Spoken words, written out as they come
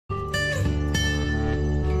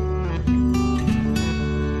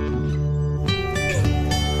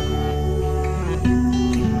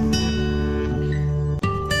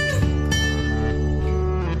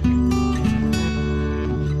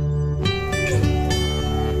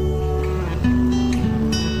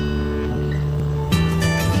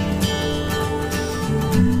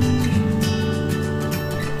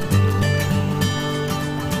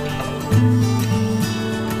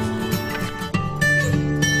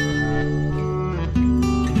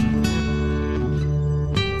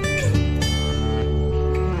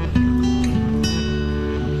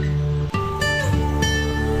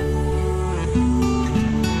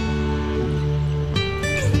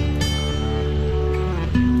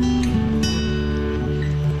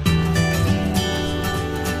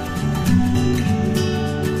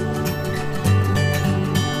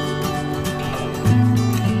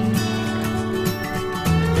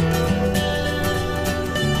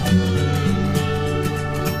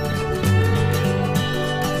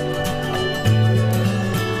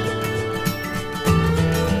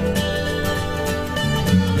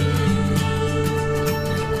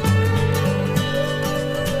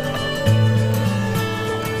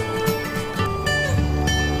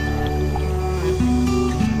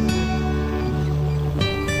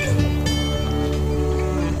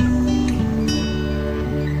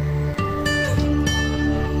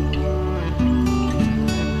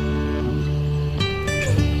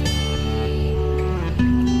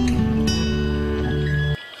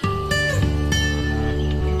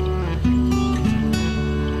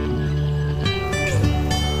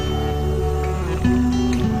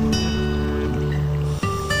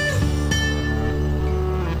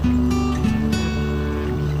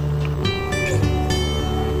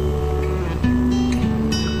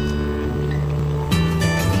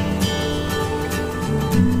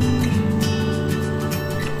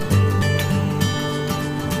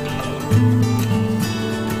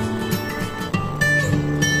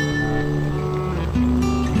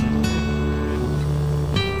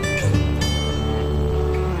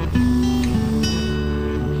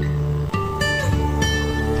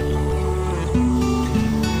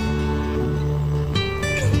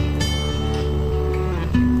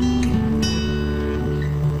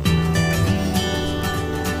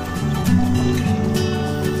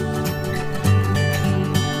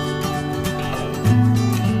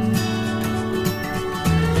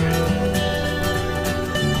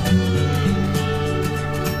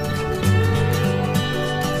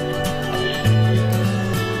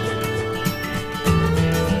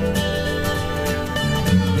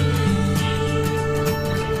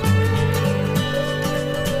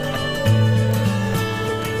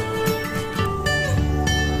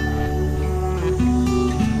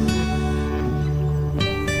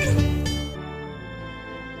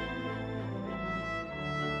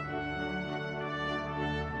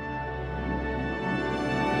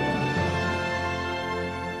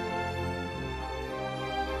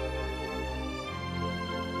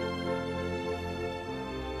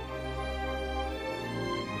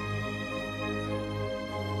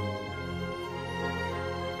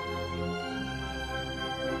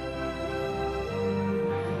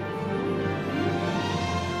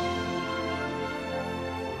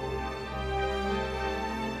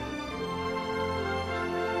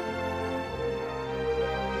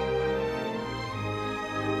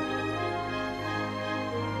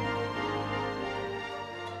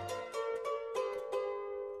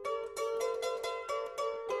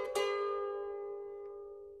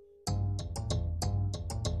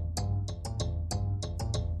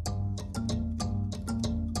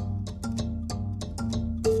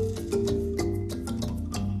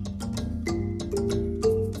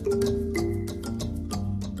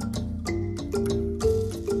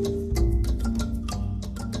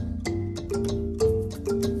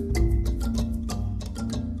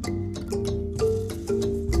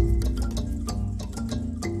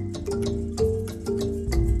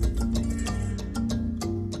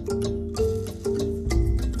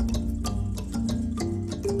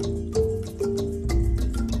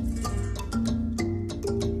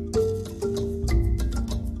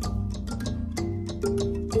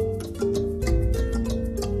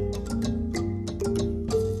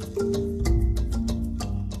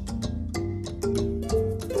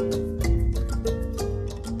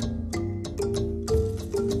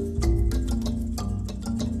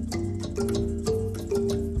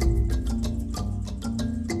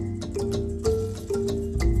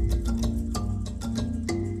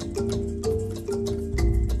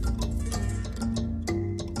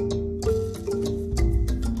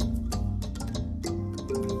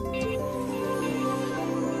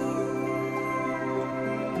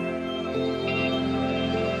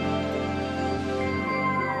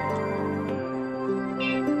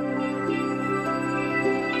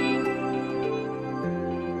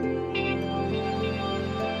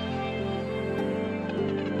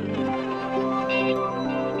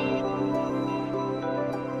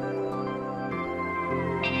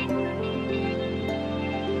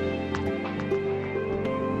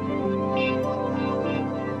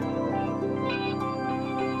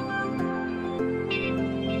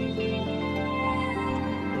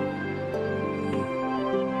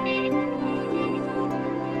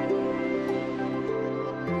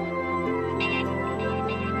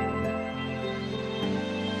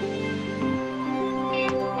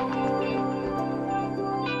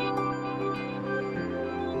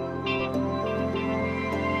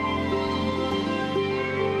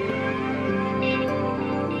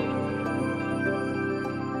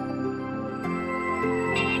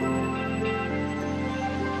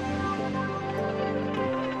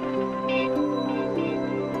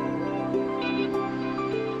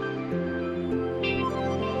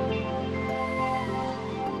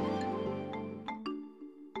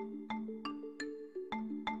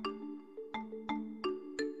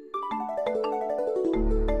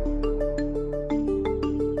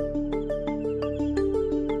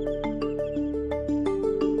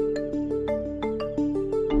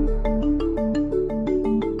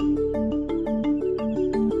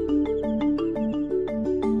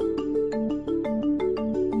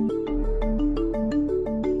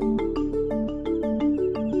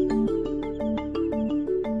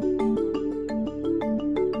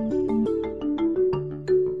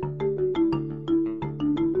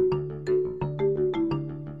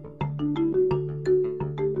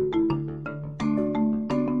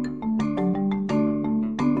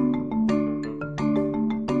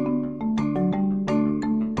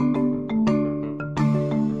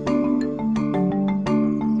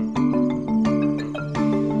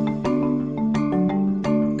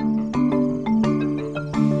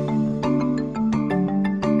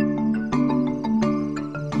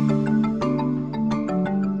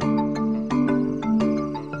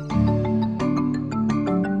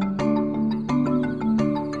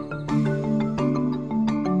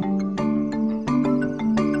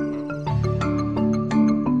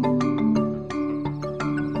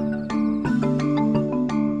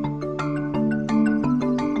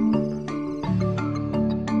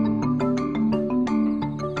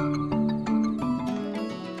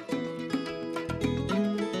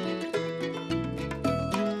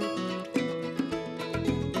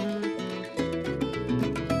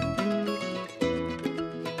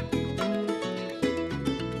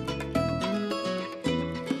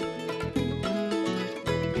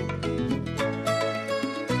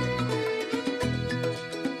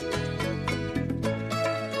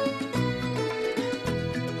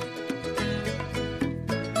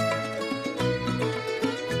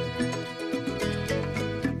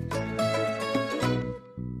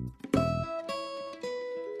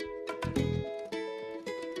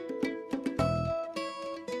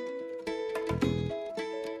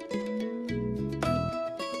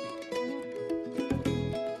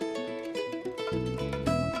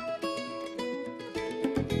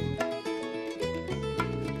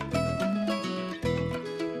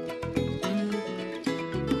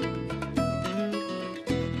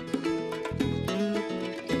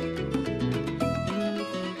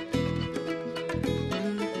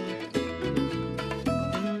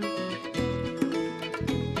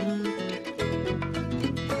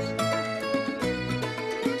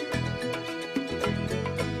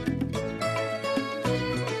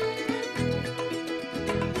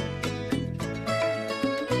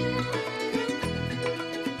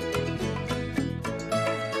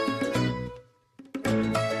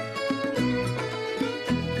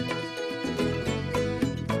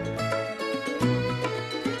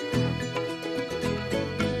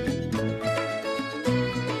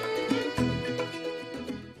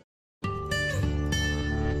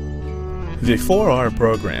The 4R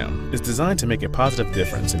program is designed to make a positive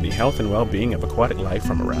difference in the health and well-being of aquatic life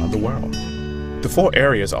from around the world. The 4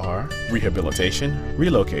 areas are rehabilitation,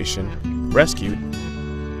 relocation, rescue,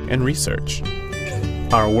 and research.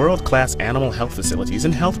 Our world-class animal health facilities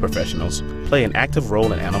and health professionals play an active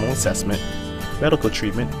role in animal assessment, medical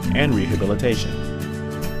treatment, and rehabilitation.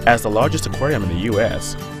 As the largest aquarium in the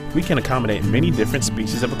U.S., we can accommodate many different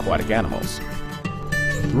species of aquatic animals.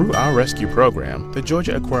 Through our rescue program, the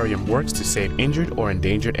Georgia Aquarium works to save injured or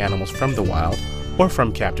endangered animals from the wild or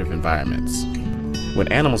from captive environments. When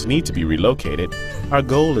animals need to be relocated, our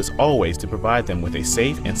goal is always to provide them with a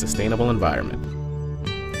safe and sustainable environment.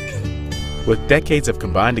 With decades of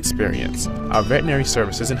combined experience, our veterinary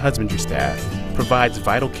services and husbandry staff provides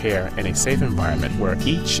vital care in a safe environment where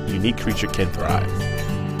each unique creature can thrive.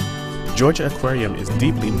 Georgia Aquarium is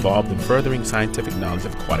deeply involved in furthering scientific knowledge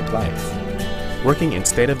of aquatic life. Working in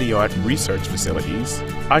state-of-the-art research facilities,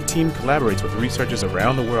 our team collaborates with researchers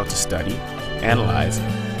around the world to study, analyze,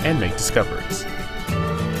 and make discoveries.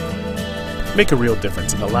 Make a real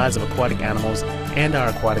difference in the lives of aquatic animals and our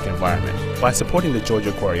aquatic environment by supporting the Georgia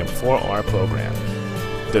Aquarium 4R program.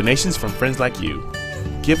 Donations from friends like you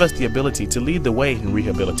give us the ability to lead the way in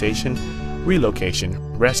rehabilitation, relocation,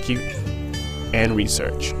 rescue, and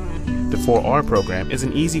research. The 4R program is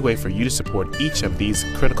an easy way for you to support each of these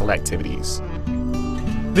critical activities.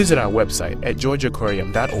 Visit our website at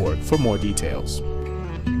georgiaaquarium.org for more details.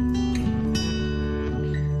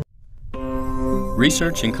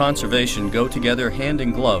 Research and conservation go together hand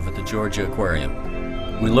in glove at the Georgia Aquarium.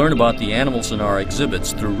 We learn about the animals in our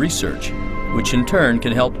exhibits through research, which in turn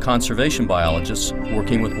can help conservation biologists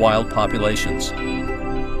working with wild populations.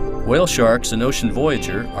 Whale sharks in ocean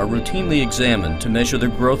Voyager are routinely examined to measure their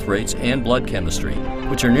growth rates and blood chemistry,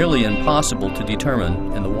 which are nearly impossible to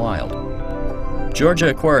determine in the wild. Georgia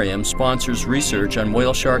Aquarium sponsors research on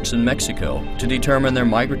whale sharks in Mexico to determine their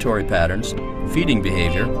migratory patterns, feeding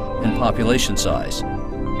behavior, and population size.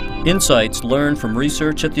 Insights learned from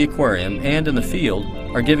research at the aquarium and in the field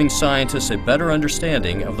are giving scientists a better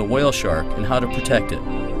understanding of the whale shark and how to protect it.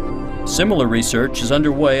 Similar research is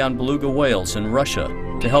underway on beluga whales in Russia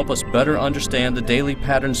to help us better understand the daily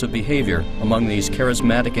patterns of behavior among these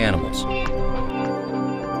charismatic animals.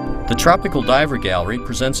 The Tropical Diver Gallery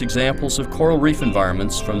presents examples of coral reef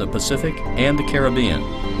environments from the Pacific and the Caribbean.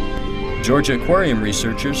 Georgia Aquarium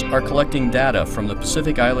researchers are collecting data from the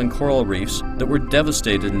Pacific Island coral reefs that were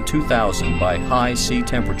devastated in 2000 by high sea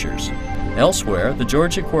temperatures. Elsewhere, the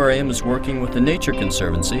Georgia Aquarium is working with the Nature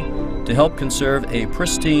Conservancy to help conserve a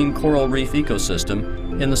pristine coral reef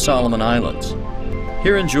ecosystem in the Solomon Islands.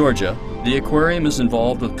 Here in Georgia, the aquarium is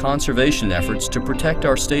involved with conservation efforts to protect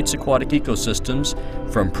our state's aquatic ecosystems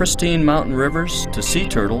from pristine mountain rivers to sea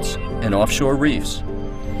turtles and offshore reefs.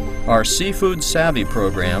 Our Seafood Savvy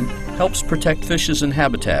program helps protect fishes and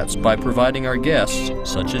habitats by providing our guests,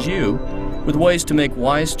 such as you, with ways to make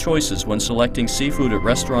wise choices when selecting seafood at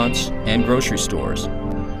restaurants and grocery stores.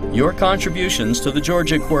 Your contributions to the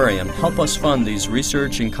Georgia Aquarium help us fund these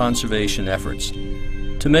research and conservation efforts.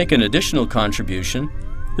 To make an additional contribution,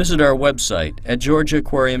 visit our website at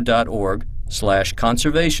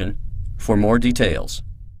georgiaaquarium.org/conservation for more details.